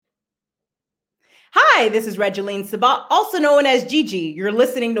Hi, this is Regeline Sabat, also known as Gigi. You're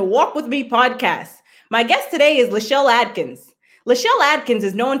listening to Walk With Me podcast. My guest today is Lachelle Adkins. Lachelle Adkins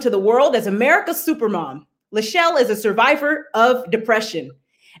is known to the world as America's supermom. Lachelle is a survivor of depression.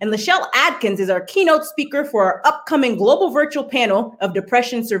 And Lachelle Adkins is our keynote speaker for our upcoming global virtual panel of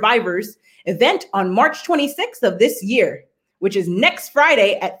depression survivors event on March 26th of this year, which is next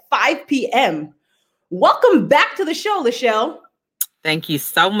Friday at 5 p.m. Welcome back to the show, Lachelle. Thank you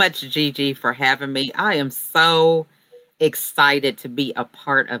so much, Gigi, for having me. I am so excited to be a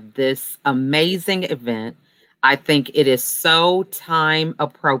part of this amazing event. I think it is so time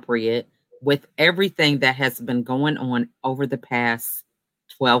appropriate with everything that has been going on over the past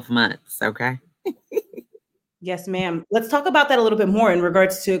 12 months. Okay. Yes, ma'am. Let's talk about that a little bit more in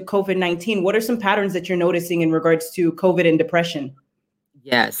regards to COVID-19. What are some patterns that you're noticing in regards to COVID and depression?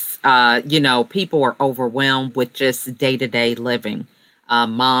 Yes. People are overwhelmed with just day-to-day living.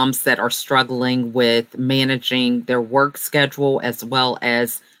 Moms that are struggling with managing their work schedule as well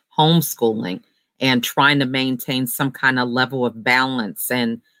as homeschooling and trying to maintain some kind of level of balance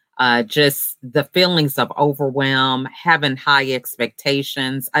and just the feelings of overwhelm, having high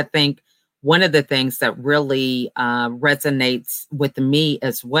expectations. I think one of the things that really resonates with me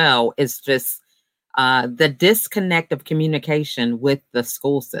as well is just the disconnect of communication with the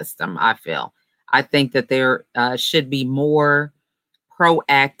school system. I think that there should be more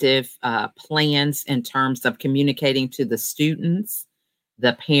proactive plans in terms of communicating to the students,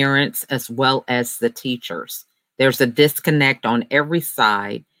 the parents, as well as the teachers. There's a disconnect on every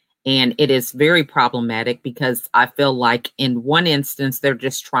side, and it is very problematic because I feel like in one instance, they're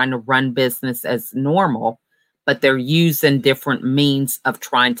just trying to run business as normal, but they're using different means of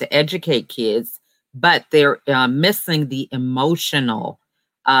trying to educate kids, but they're missing the emotional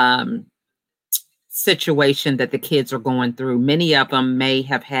situation that the kids are going through. Many of them may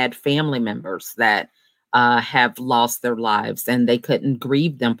have had family members that have lost their lives and they couldn't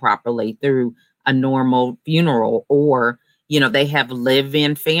grieve them properly through a normal funeral, or they have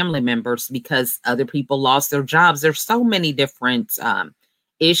live-in family members because other people lost their jobs. There's so many different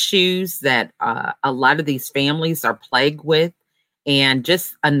issues that a lot of these families are plagued with. And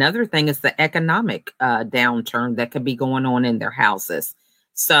just another thing is the economic downturn that could be going on in their houses.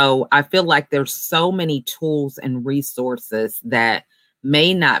 So I feel like there's so many tools and resources that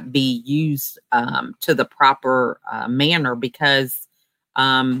may not be used to the proper manner because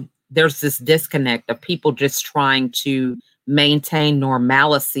there's this disconnect of people just trying to maintain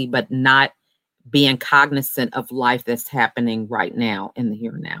normalcy, but not being cognizant of life that's happening right now in the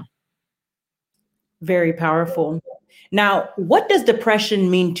here and now. Very powerful. Now, what does depression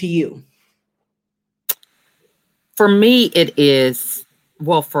mean to you? For me, it is,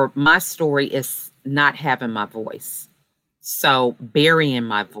 well, for my story, is not having my voice. So burying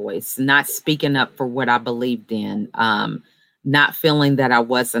my voice, not speaking up for what I believed in, not feeling that I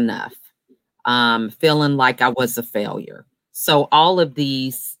was enough, feeling like I was a failure. So all of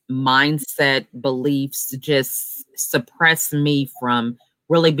these mindset beliefs just suppress me from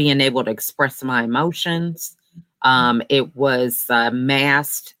really being able to express my emotions. It was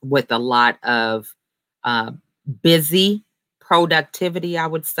masked with a lot of busy productivity, I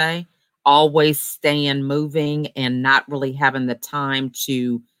would say, always staying moving and not really having the time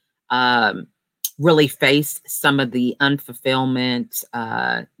to really face some of the unfulfillment,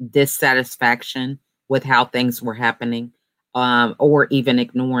 dissatisfaction with how things were happening, or even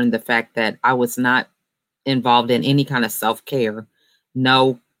ignoring the fact that I was not involved in any kind of self-care,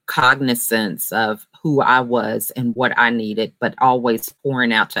 no cognizance of who I was and what I needed, but always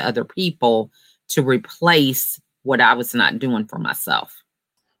pouring out to other people to replace what I was not doing for myself.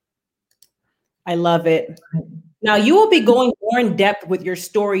 I love it. Now, you will be going more in depth with your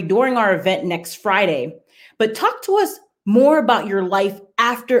story during our event next Friday, but talk to us more about your life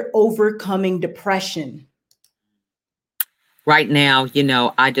after overcoming depression. Right now,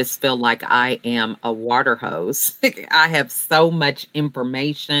 I just feel like I am a water hose. I have so much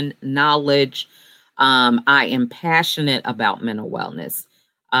information, knowledge. I am passionate about mental wellness.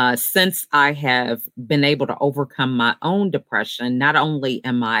 Since I have been able to overcome my own depression, not only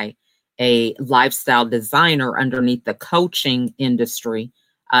am I a lifestyle designer underneath the coaching industry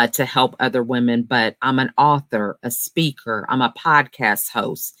to help other women, but I'm an author, a speaker, I'm a podcast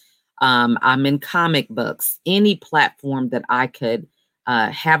host. I'm in comic books, any platform that I could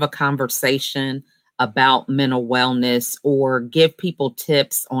have a conversation about mental wellness or give people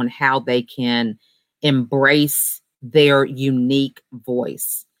tips on how they can embrace their unique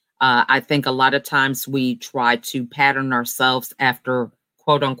voice. I think a lot of times we try to pattern ourselves after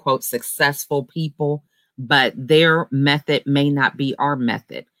quote unquote successful people, but their method may not be our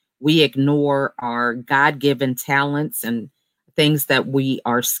method. we ignore our God-given talents and things that we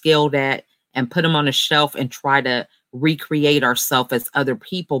are skilled at and put them on a shelf and try to recreate ourselves as other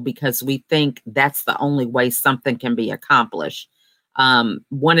people because we think that's the only way something can be accomplished.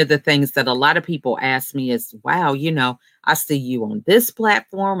 One of the things that a lot of people ask me is, wow, I see you on this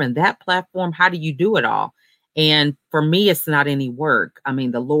platform and that platform. How do you do it all? And for me, it's not any work. I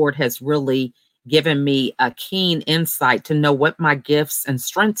mean, the Lord has really given me a keen insight to know what my gifts and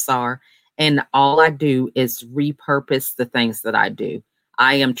strengths are. And all I do is repurpose the things that I do.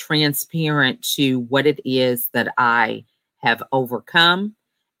 I am transparent to what it is that I have overcome,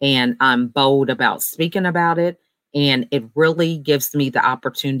 and I'm bold about speaking about it. And it really gives me the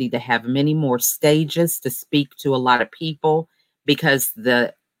opportunity to have many more stages to speak to a lot of people, because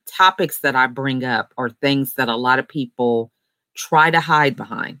the topics that I bring up are things that a lot of people try to hide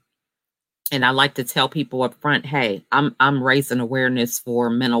behind. And I like to tell people up front, hey, I'm raising awareness for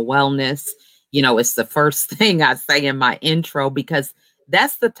mental wellness. It's the first thing I say in my intro, because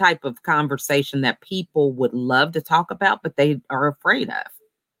that's the type of conversation that people would love to talk about, but they are afraid of.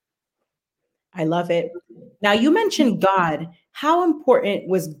 I love it. Now, you mentioned God. How important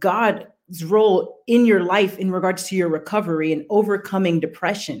was God's role in your life in regards to your recovery and overcoming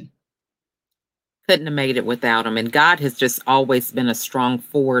depression? Couldn't have made it without him. And God has just always been a strong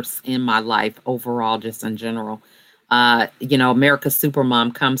force in my life overall, just in general. America's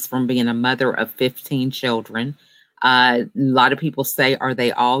Supermom comes from being a mother of 15 children. A lot of people say, are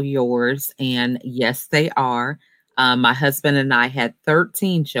they all yours? And yes, they are. My husband and I had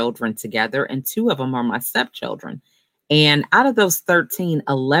 13 children together, and 2 of them are my stepchildren. And out of those 13,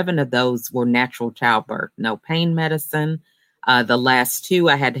 11 of those were natural childbirth, no pain medicine. The last 2,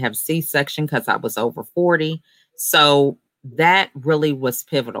 I had to have C-section because I was over 40. So that really was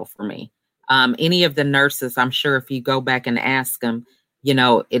pivotal for me. Any of the nurses, I'm sure if you go back and ask them,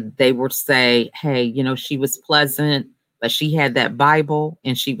 they would say, hey, she was pleasant, but she had that Bible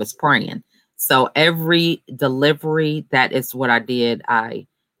and she was praying. So every delivery, that is what I did. I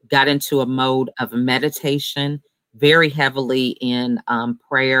got into a mode of meditation, very heavily in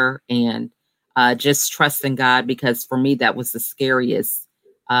prayer, and just trusting God, because for me, that was the scariest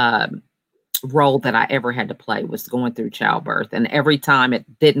role that I ever had to play, was going through childbirth. And every time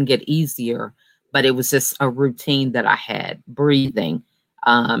it didn't get easier, but it was just a routine that I had, breathing,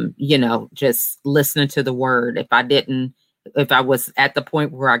 just listening to the word. If I was at the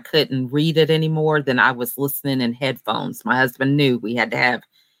point where I couldn't read it anymore, then I was listening in headphones. My husband knew we had to have,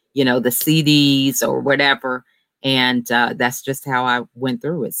 the CDs or whatever. And that's just how I went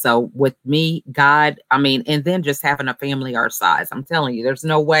through it. So with me, God, and then just having a family our size, I'm telling you, there's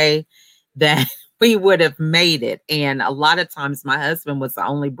no way that we would have made it. And a lot of times my husband was the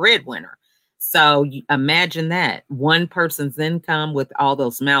only breadwinner. So imagine that, one person's income with all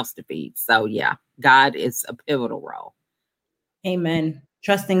those mouths to feed. So yeah, God is a pivotal role. Amen.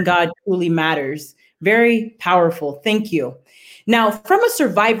 Trusting God truly matters. Very powerful. Thank you. Now, from a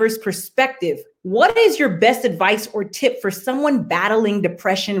survivor's perspective, what is your best advice or tip for someone battling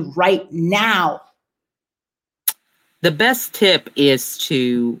depression right now? The best tip is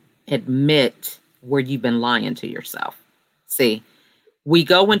to admit where you've been lying to yourself. See, we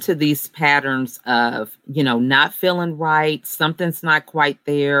go into these patterns of, not feeling right. Something's not quite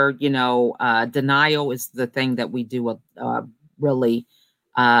there. Denial is the thing that we do really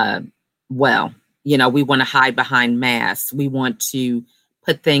well. We want to hide behind masks. We want to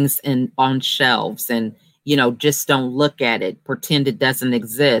put things on shelves and, just don't look at it, pretend it doesn't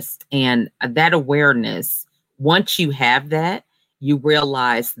exist. And that awareness, once you have that, you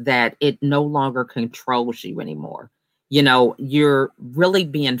realize that it no longer controls you anymore. You're really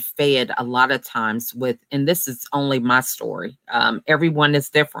being fed a lot of times with, and this is only my story. Everyone is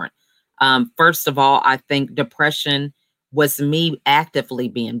different. First of all, I think depression was me actively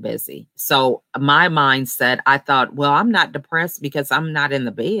being busy. So my mindset, I thought, well, I'm not depressed because I'm not in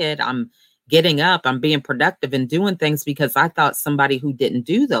the bed. I'm getting up, I'm being productive and doing things, because I thought somebody who didn't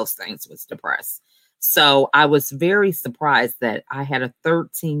do those things was depressed. So I was very surprised that I had a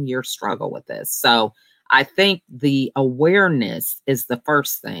 13-year struggle with this. So I think the awareness is the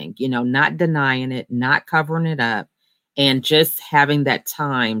first thing, not denying it, not covering it up, and just having that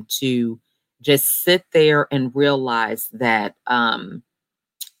time to just sit there and realize that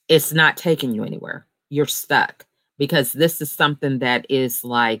it's not taking you anywhere. You're stuck, because this is something that is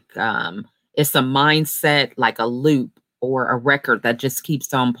like, it's a mindset, like a loop or a record that just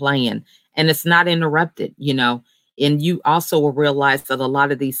keeps on playing, and it's not interrupted, and you also will realize that a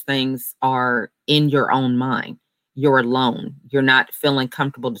lot of these things are in your own mind. You're alone. You're not feeling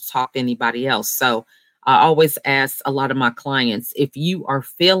comfortable to talk to anybody else. So I always ask a lot of my clients, if you are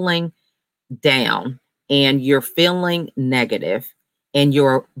feeling down and you're feeling negative and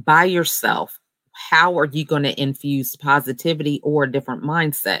you're by yourself, how are you going to infuse positivity or a different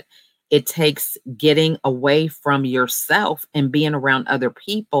mindset? It takes getting away from yourself and being around other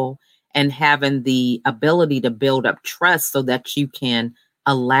people and having the ability to build up trust so that you can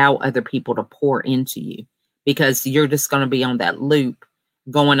allow other people to pour into you, because you're just going to be on that loop,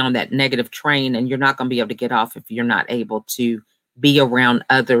 going on that negative train, and you're not going to be able to get off if you're not able to be around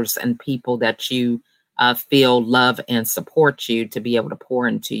others and people that you feel love and support you, to be able to pour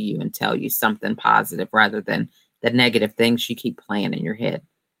into you and tell you something positive rather than the negative things you keep playing in your head.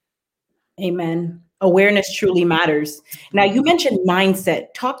 Amen. Awareness truly matters. Now, you mentioned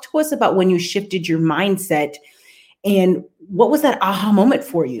mindset. Talk to us about when you shifted your mindset and what was that aha moment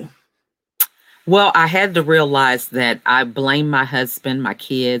for you? Well, I had to realize that I blame my husband, my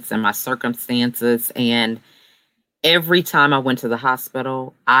kids, and my circumstances. And every time I went to the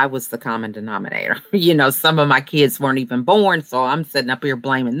hospital, I was the common denominator. Some of my kids weren't even born, so I'm sitting up here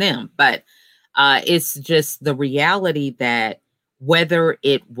blaming them. But it's just the reality that whether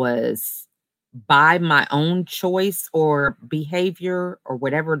it was by my own choice or behavior or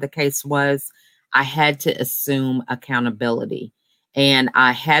whatever the case was, I had to assume accountability. And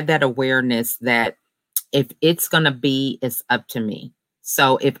I had that awareness that if it's going to be, it's up to me.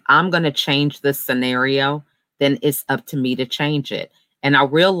 So if I'm going to change this scenario, then it's up to me to change it. And I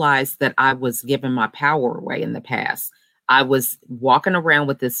realized that I was giving my power away in the past. I was walking around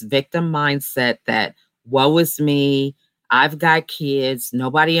with this victim mindset that woe is me. I've got kids.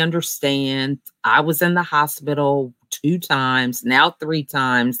 Nobody understands. I was in the hospital 2 times, now 3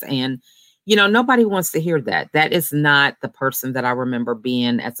 times. And, nobody wants to hear that. That is not the person that I remember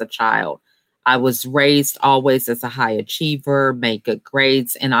being as a child. I was raised always as a high achiever, made good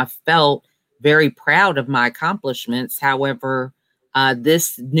grades, and I felt very proud of my accomplishments. However,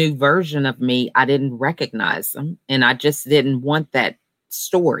 this new version of me, I didn't recognize them, and I just didn't want that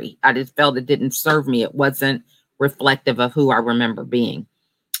story. I just felt it didn't serve me. It wasn't reflective of who I remember being.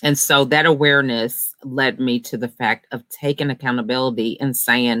 And so that awareness led me to the fact of taking accountability and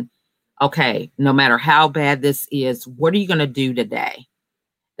saying, okay, no matter how bad this is, what are you going to do today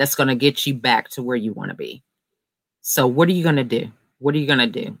that's going to get you back to where you want to be? So what are you going to do? What are you going to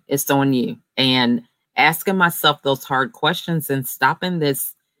do? It's on you. And asking myself those hard questions and stopping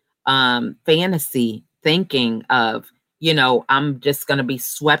this fantasy thinking of, I'm just going to be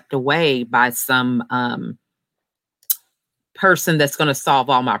swept away by some person that's going to solve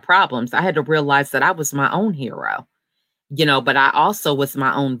all my problems. I had to realize that I was my own hero, but I also was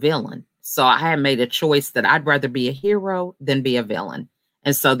my own villain. So I had made a choice that I'd rather be a hero than be a villain.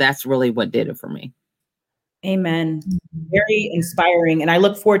 And so that's really what did it for me. Amen. Very inspiring. And I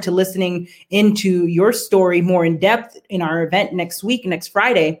look forward to listening into your story more in depth in our event next week, next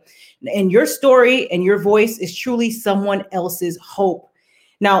Friday. And your story and your voice is truly someone else's hope.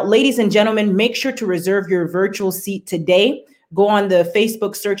 Now, ladies and gentlemen, make sure to reserve your virtual seat today. Go on the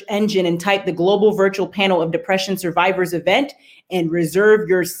Facebook search engine and type the Global Virtual Panel of Depression Survivors event and reserve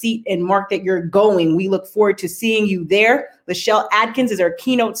your seat and mark that you're going. We look forward to seeing you there. Lachelle Adkins is our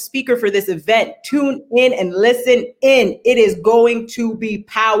keynote speaker for this event. Tune in and listen in. It is going to be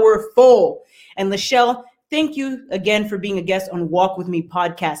powerful. And Lachelle, thank you again for being a guest on Walk With Me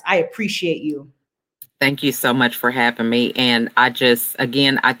podcast. I appreciate you. Thank you so much for having me. And I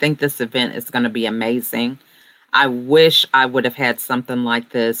think this event is going to be amazing. I wish I would have had something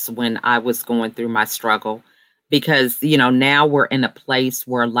like this when I was going through my struggle, because, now we're in a place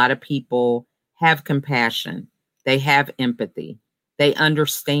where a lot of people have compassion. They have empathy. They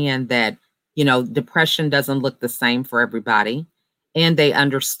understand that, depression doesn't look the same for everybody. And they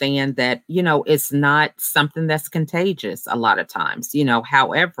understand that, it's not something that's contagious a lot of times,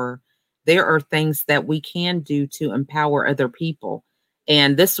 however, there are things that we can do to empower other people.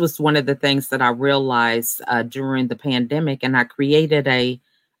 And this was one of the things that I realized during the pandemic. And I created a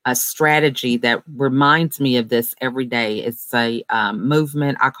strategy that reminds me of this every day. It's a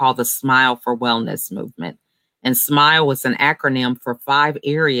movement I call the Smile for Wellness movement. And SMILE is an acronym for 5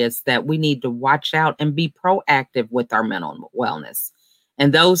 areas that we need to watch out and be proactive with our mental wellness.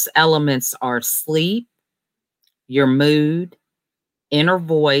 And those elements are sleep, your mood, inner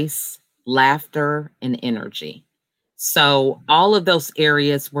voice, laughter, and energy. So all of those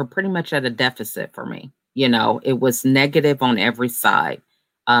areas were pretty much at a deficit for me. It was negative on every side.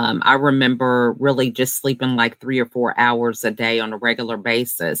 I remember really just sleeping like 3 or 4 hours a day on a regular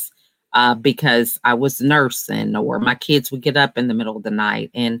basis because I was nursing, or my kids would get up in the middle of the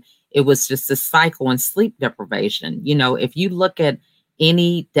night. And it was just a cycle and sleep deprivation. If you look at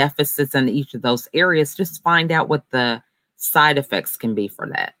any deficits in each of those areas, just find out what the side effects can be for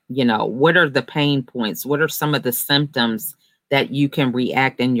that. What are the pain points? What are some of the symptoms that you can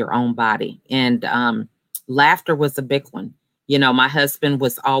react in your own body? And laughter was a big one. My husband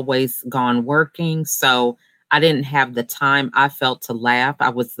was always gone working, so I didn't have the time, I felt, to laugh. I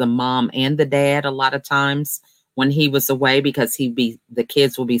was the mom and the dad a lot of times when he was away, because the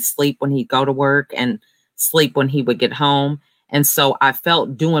kids would be asleep when he'd go to work and sleep when he would get home. And so I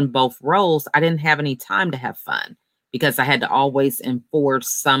felt, doing both roles, I didn't have any time to have fun, because I had to always enforce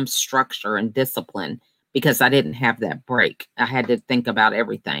some structure and discipline, because I didn't have that break. I had to think about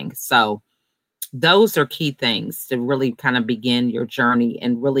everything. So those are key things to really kind of begin your journey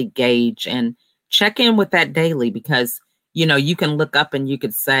and really gauge and check in with that daily, because you can look up and you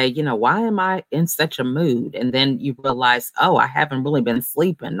could say, why am I in such a mood? And then you realize, oh, I haven't really been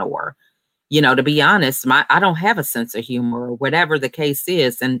sleeping, or to be honest, I don't have a sense of humor, or whatever the case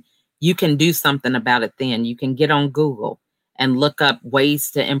is. And you can do something about it then. You can get on Google and look up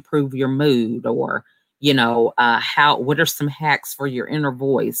ways to improve your mood, or, what are some hacks for your inner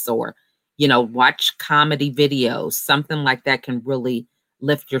voice, or, watch comedy videos. Something like that can really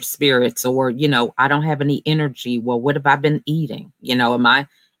lift your spirits. Or, I don't have any energy. Well, what have I been eating? Am I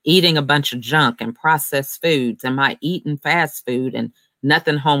eating a bunch of junk and processed foods? Am I eating fast food and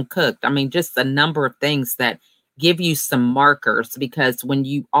nothing home cooked? I mean, just a number of things that give you some markers, because when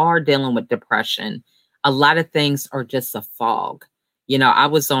you are dealing with depression, a lot of things are just a fog. I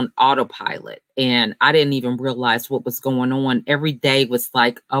was on autopilot and I didn't even realize what was going on. Every day was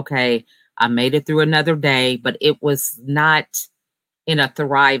like, okay, I made it through another day, but it was not in a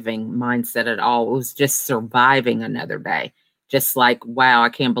thriving mindset at all. It was just surviving another day. Just like, wow, I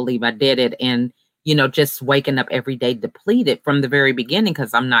can't believe I did it. And, just waking up every day depleted from the very beginning,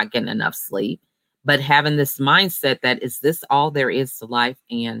 because I'm not getting enough sleep, but having this mindset that, is this all there is to life?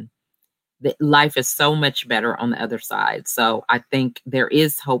 And life is so much better on the other side. So I think there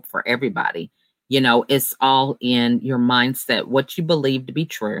is hope for everybody. It's all in your mindset, what you believe to be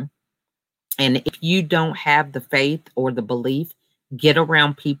true. And if you don't have the faith or the belief, get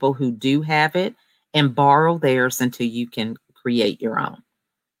around people who do have it and borrow theirs until you can create your own.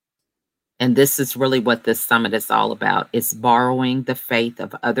 And this is really what this summit is all about, is borrowing the faith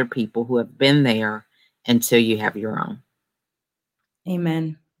of other people who have been there until you have your own.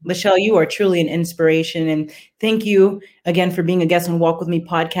 Amen. Lachelle, you are truly an inspiration. And thank you again for being a guest on Walk With Me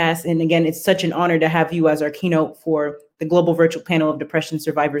podcast. And again, it's such an honor to have you as our keynote for the Global Virtual Panel of Depression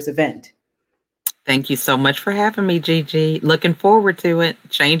Survivors event. Thank you so much for having me, Gigi. Looking forward to it.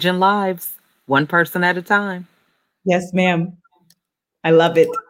 Changing lives, one person at a time. Yes, ma'am. I love it.